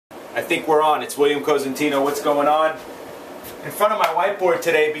I think we're on. It's William Cosentino. What's going on? In front of my whiteboard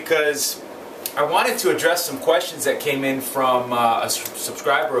today because I wanted to address some questions that came in from a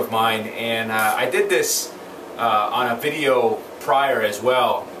subscriber of mine, and I did this on a video prior as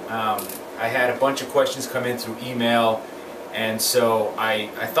well. I had a bunch of questions come in through email, and so I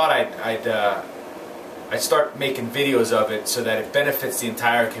thought I'd start making videos of it so that it benefits the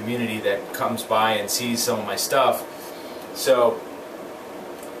entire community that comes by and sees some of my stuff. So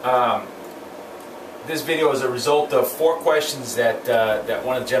this video is a result of 4 questions that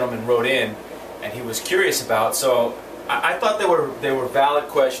one of the gentlemen wrote in, and he was curious about. So I thought they were valid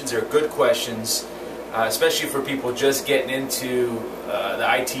questions. They're good questions, especially for people just getting into the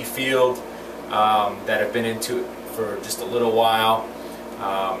IT field that have been into it for just a little while.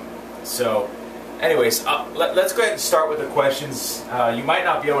 So anyways, let's go ahead and start with the questions. You might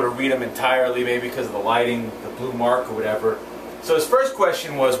not be able to read them entirely, maybe because of the lighting, the blue mark or whatever. So his first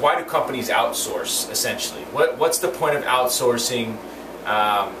question was, why do companies outsource, essentially? What's the point of outsourcing?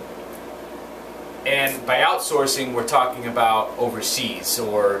 And by outsourcing, we're talking about overseas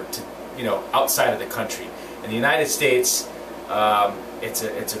or outside of the country. In the United States, it's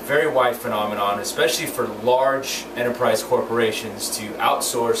a very wide phenomenon, especially for large enterprise corporations to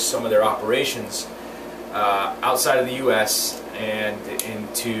outsource some of their operations outside of the U.S. and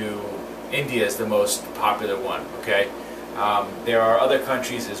into India is the most popular one. Okay, there are other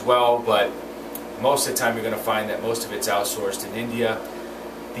countries as well, but most of the time you're going to find that most of it's outsourced in India.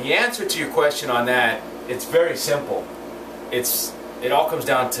 The answer to your question on that, it's very simple. It all comes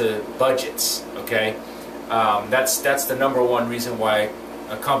down to budgets. Okay. That's the number one reason why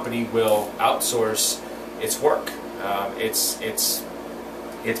a company will outsource its work. It's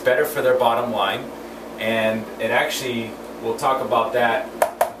better for their bottom line, and it actually, we'll talk about that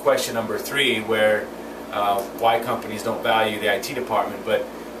question number 3, where why companies don't value the IT department. But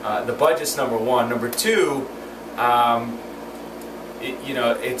the budget's number 1. Number 2,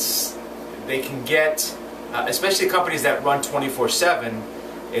 they can get, especially companies that run 24/7.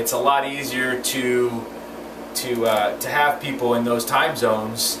 It's a lot easier to have people in those time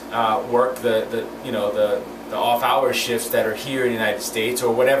zones work the off-hour shifts that are here in the United States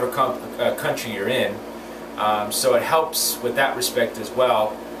or whatever country you're in. So it helps with that respect as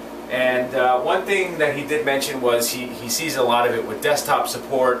well. And one thing that he did mention was he sees a lot of it with desktop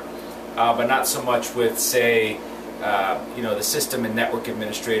support, but not so much with, say, the system and network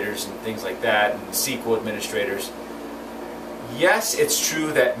administrators and things like that, and SQL administrators. Yes, it's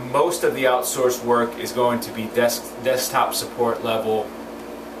true that most of the outsourced work is going to be desktop support level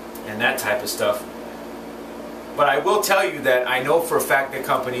and that type of stuff. But I will tell you that I know for a fact that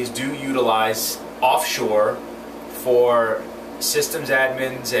companies do utilize offshore for systems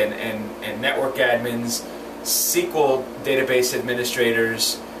admins and network admins, SQL database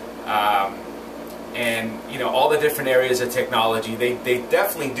administrators, and all the different areas of technology. They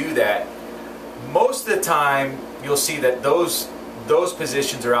definitely do that. Most of the time you'll see that those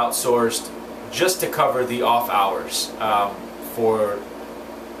positions are outsourced just to cover the off hours for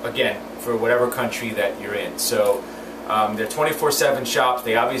whatever country that you're in. So they're 24/7 shops.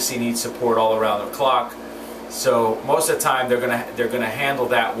 They obviously need support all around the clock. So most of the time they're gonna handle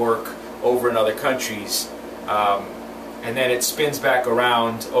that work over in other countries, and then it spins back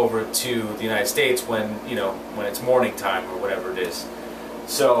around over to the United States when it's morning time or whatever it is.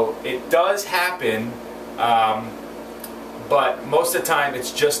 So it does happen, but most of the time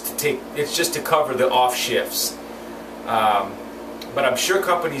it's just to cover the off shifts. But I'm sure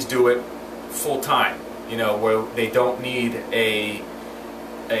companies do it full time, where they don't need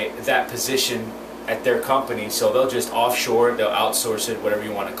that position at their company, so they'll just offshore it, they'll outsource it, whatever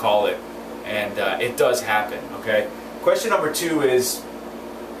you want to call it, and it does happen. Okay. Question number 2 is,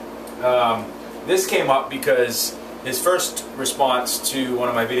 this came up because his first response to one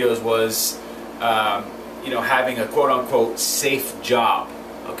of my videos was, having a quote-unquote safe job,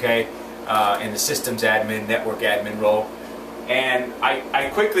 okay, in the systems admin, network admin role. And I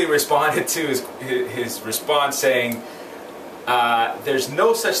quickly responded to his response saying, there's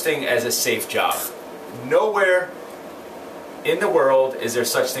no such thing as a safe job. Nowhere in the world is there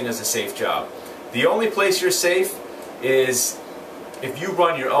such thing as a safe job. The only place you're safe is if you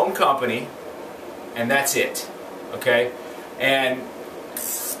run your own company, and that's it. Okay, and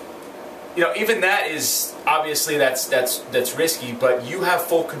even that is obviously that's risky, but you have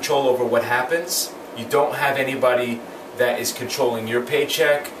full control over what happens. You don't have anybody that is controlling your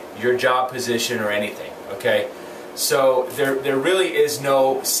paycheck, your job position, or anything. Okay, so there really is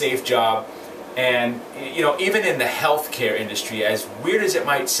no safe job. And even in the healthcare industry, as weird as it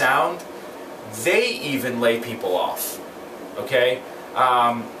might sound, they even lay people off. Okay,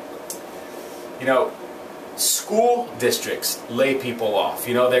 You know, school districts lay people off.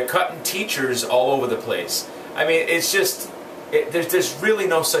 You know, they're cutting teachers all over the place. I mean, it's just, there's really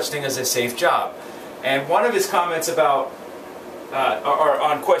no such thing as a safe job. And one of his comments about, or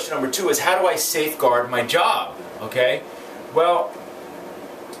on question number 2 is, how do I safeguard my job? Okay, well,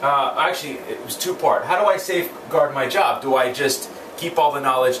 actually, it was 2-part. How do I safeguard my job? Do I just keep all the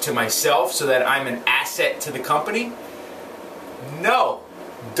knowledge to myself so that I'm an asset to the company? No,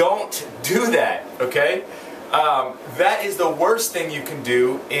 don't do that, okay? That is the worst thing you can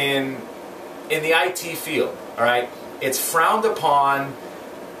do in the IT field, all right? It's frowned upon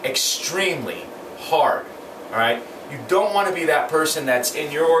extremely hard, all right? You don't want to be that person that's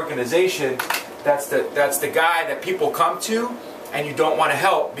in your organization, that's the guy that people come to, and you don't want to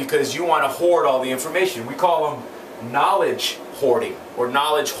help because you want to hoard all the information. We call them knowledge hoarding or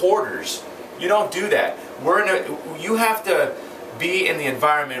knowledge hoarders. You don't do that. You have to be in the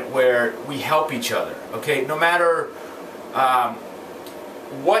environment where we help each other, okay? No matter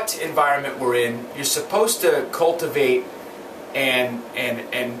what environment we're in, you're supposed to cultivate and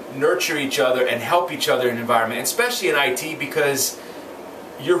nurture each other and help each other in an environment, especially in IT, because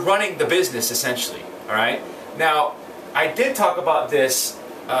you're running the business essentially, all right? Now, I did talk about this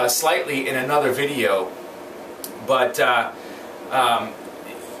slightly in another video, but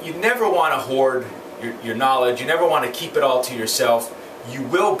you never want to hoard your knowledge. You never want to keep it all to yourself. You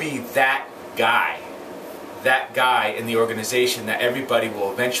will be that guy in the organization that everybody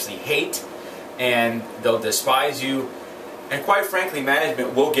will eventually hate, and they'll despise you, and quite frankly,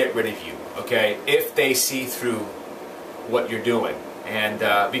 management will get rid of you, okay, if they see through what you're doing. And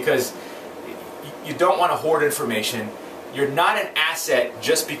because you don't want to hoard information. You're not an asset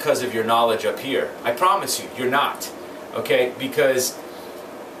just because of your knowledge up here. I promise you, you're not. Okay? Because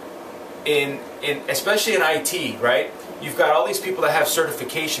especially in IT, right? You've got all these people that have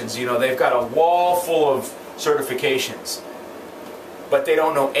certifications. You know, they've got a wall full of certifications, but they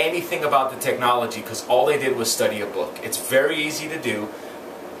don't know anything about the technology because all they did was study a book. It's very easy to do.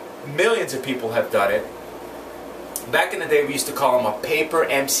 Millions of people have done it. Back in the day, we used to call them a paper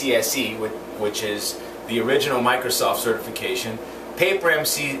MCSE, which is the original Microsoft certification. Paper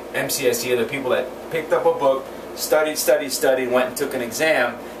MCSE are the people that picked up a book, studied, went and took an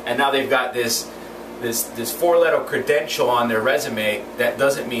exam, and now they've got this 4-letter credential on their resume that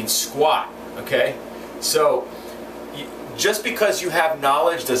doesn't mean squat, okay? So, just because you have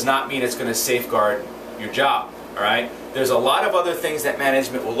knowledge does not mean it's going to safeguard your job, all right? There's a lot of other things that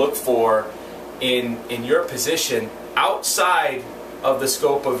management will look for in your position outside of the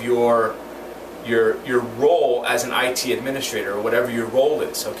scope of your role as an IT administrator or whatever your role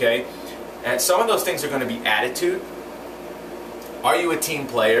is, okay? And some of those things are going to be attitude. Are you a team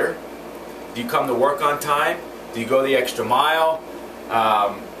player? Do you come to work on time? Do you go the extra mile?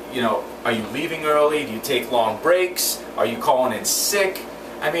 You know, are you leaving early? Do you take long breaks? Are you calling in sick?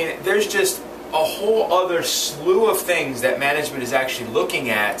 I mean, there's just a whole other slew of things that management is actually looking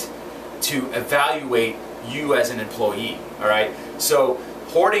at to evaluate you as an employee, all right? So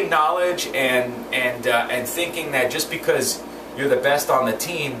hoarding knowledge and thinking that just because you're the best on the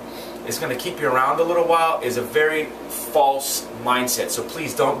team is going to keep you around a little while is a very false mindset. So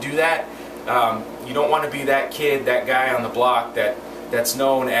please don't do that. You don't want to be that kid, that guy on the block that's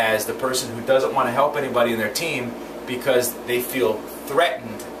known as the person who doesn't want to help anybody in their team because they feel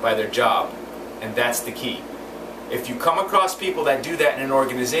threatened by their job. And that's the key. If you come across people that do that in an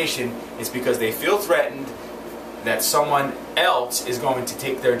organization, it's because they feel threatened that someone else is going to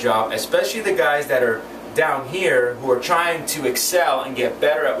take their job, especially the guys that are down here who are trying to excel and get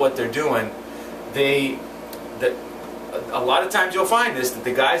better at what they're doing. A lot of times you'll find this, that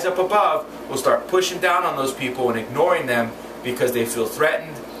the guys up above will start pushing down on those people and ignoring them because they feel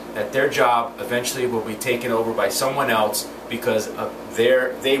threatened that their job eventually will be taken over by someone else because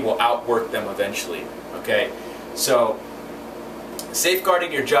they will outwork them eventually. Okay? So,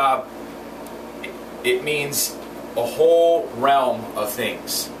 safeguarding your job, it means a whole realm of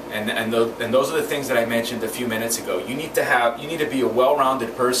things. And those are the things that I mentioned a few minutes ago. You need to be a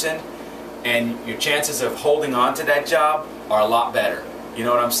well-rounded person, and your chances of holding on to that job are a lot better. You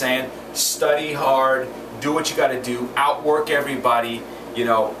know what I'm saying? Study hard, do what you got to do, outwork everybody, you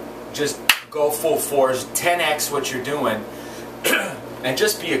know, just go full force, 10x what you're doing, and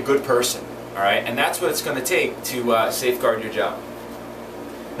just be a good person, all right? And that's what it's going to take to safeguard your job.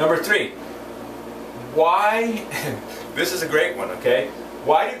 Number 3, why, this is a great one, okay?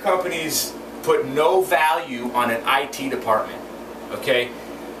 Why do companies put no value on an IT department, okay?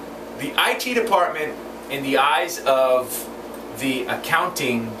 The IT department, in the eyes of the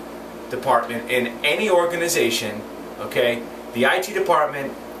accounting department in any organization, okay, the IT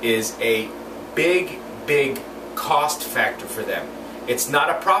department is a big, big cost factor for them. It's not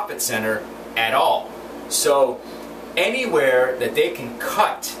a profit center at all. So anywhere that they can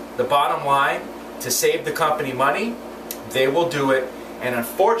cut the bottom line to save the company money, they will do it. And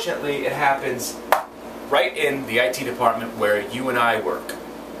unfortunately, it happens right in the IT department where you and I work.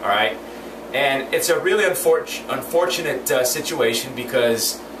 All right? And it's a really unfortunate situation,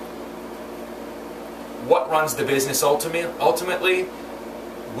 because what runs the business ultimately,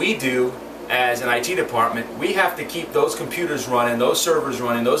 we do as an IT department. We have to keep those computers running, those servers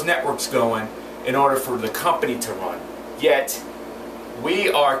running, those networks going in order for the company to run. Yet, we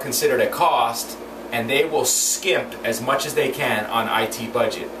are considered a cost, and they will skimp as much as they can on IT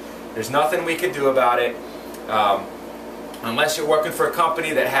budget. There's nothing we can do about it, unless you're working for a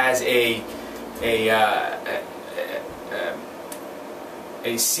company that has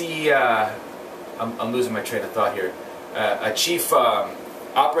I'm losing my train of thought here. A chief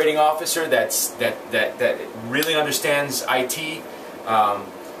operating officer that really understands IT,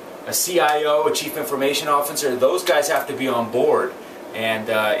 a CIO, a chief information officer. Those guys have to be on board, and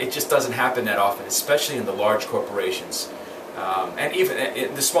it just doesn't happen that often, especially in the large corporations, and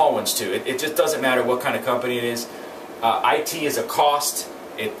even the small ones too. It just doesn't matter what kind of company it is. IT is a cost.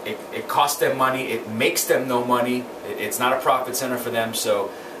 It costs them money. It makes them no money. It's not a profit center for them.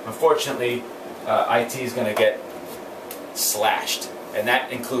 So unfortunately, IT is going to get slashed, and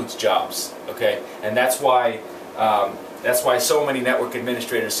that includes jobs. Okay, and that's why so many network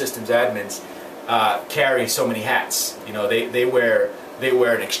administrators, systems admins carry so many hats. You know, they wear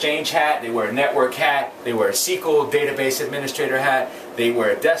an Exchange hat, they wear a network hat, they wear a SQL database administrator hat, they wear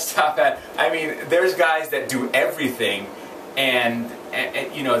a desktop hat. I mean, there's guys that do everything, and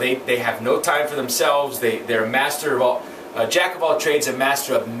you know, they have no time for themselves. They're a master of all, jack of all trades, a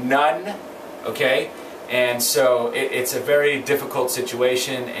master of none. Okay, and so it's a very difficult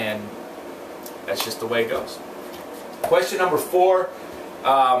situation, and that's just the way it goes. Question number 4,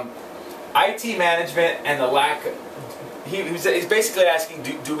 IT management and the lack. He's basically asking,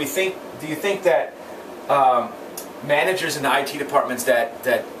 do you think that managers in the IT departments that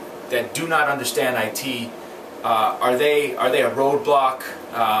do not understand IT, are they a roadblock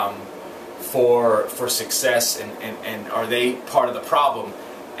for success, and are they part of the problem?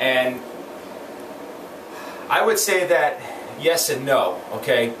 And I would say that yes and no.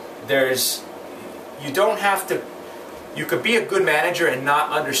 Okay, you don't have to. You could be a good manager and not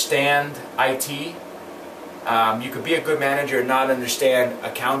understand IT. You could be a good manager and not understand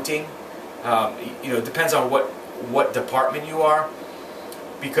accounting. You know, it depends on what department you are,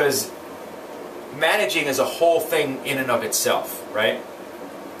 because managing is a whole thing in and of itself, right?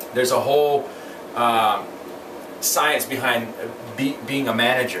 There's a whole science behind being a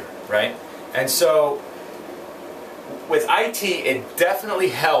manager, right? And so with IT, it definitely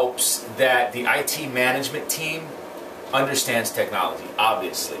helps that the IT management team understands technology,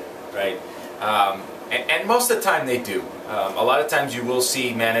 obviously, right? And most of the time they do. A lot of times you will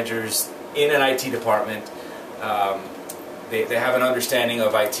see managers in an IT department, they have an understanding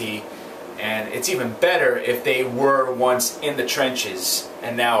of IT, and it's even better if they were once in the trenches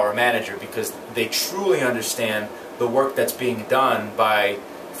and now are a manager, because they truly understand the work that's being done by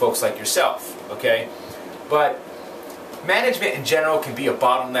folks like yourself, okay? But management in general can be a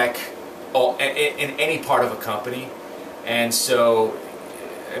bottleneck in any part of a company. And so,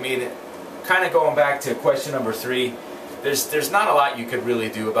 I mean, kind of going back to question number 3, there's not a lot you could really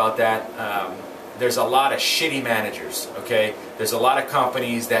do about that. There's a lot of shitty managers, okay? There's a lot of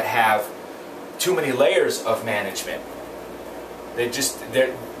companies that have too many layers of management.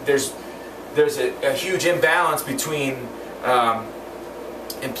 There's a huge imbalance between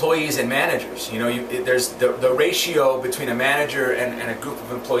employees and managers. You know, there's the ratio between a manager and a group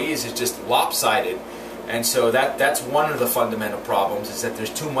of employees is just lopsided. And so that's one of the fundamental problems, is that there's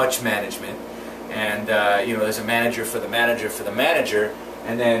too much management, and you know, there's a manager for the manager for the manager,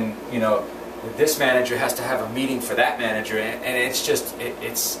 and then, you know, this manager has to have a meeting for that manager, and it's just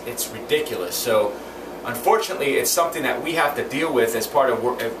it's ridiculous. So unfortunately, it's something that we have to deal with as part of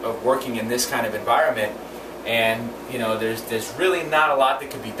working in this kind of environment. And you know, there's really not a lot that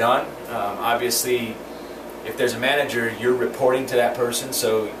can be done. Obviously, if there's a manager, you're reporting to that person,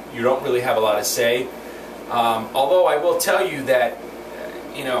 so you don't really have a lot to say. Although I will tell you that,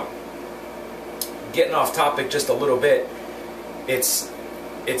 you know, getting off topic just a little bit,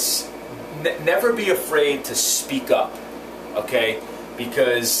 never be afraid to speak up, okay?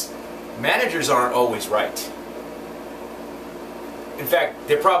 Because managers aren't always right. In fact,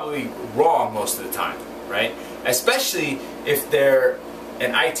 they're probably wrong most of the time, right? Especially if they're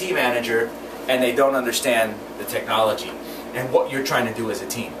an IT manager and they don't understand the technology and what you're trying to do as a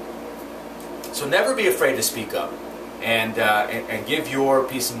team. So never be afraid to speak up and give your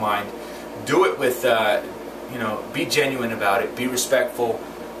peace of mind. Do it with, you know, be genuine about it, be respectful,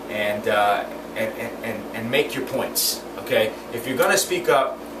 and make your points. Okay, if you're going to speak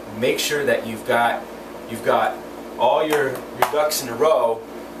up, make sure that you've got all your ducks in a row.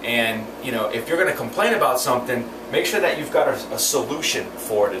 And you know, if you're going to complain about something, make sure that you've got a solution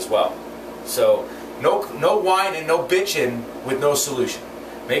for it as well. So no whining, no bitching with no solution.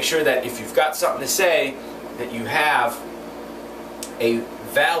 Make sure that if you've got something to say, that you have a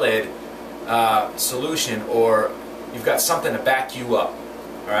valid solution, or you've got something to back you up.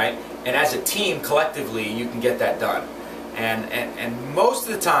 All right, and as a team, collectively, you can get that done. And most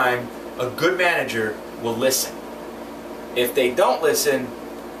of the time, a good manager will listen. If they don't listen,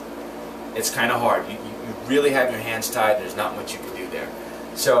 it's kind of hard. You really have your hands tied. There's not much you can do there.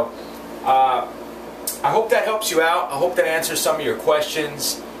 So I hope that helps you out. I hope that answers some of your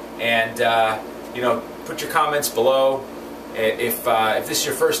questions. And you know, put your comments below. If this is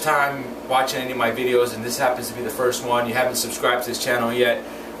your first time watching any of my videos, and this happens to be the first one, you haven't subscribed to this channel yet,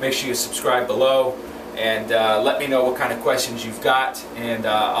 make sure you subscribe below. And let me know what kind of questions you've got, and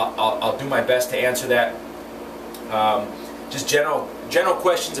I'll do my best to answer that. Just general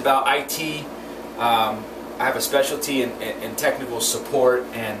questions about IT. I have a specialty in technical support,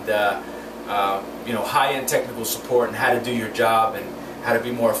 and you know, high-end technical support, and how to do your job, and how to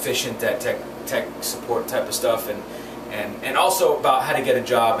be more efficient at tech support type of stuff, and also about how to get a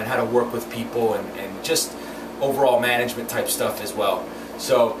job and how to work with people, and just overall management type stuff as well.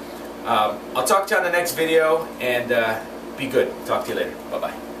 So I'll talk to you on the next video, and be good. Talk to you later.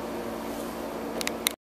 Bye-bye.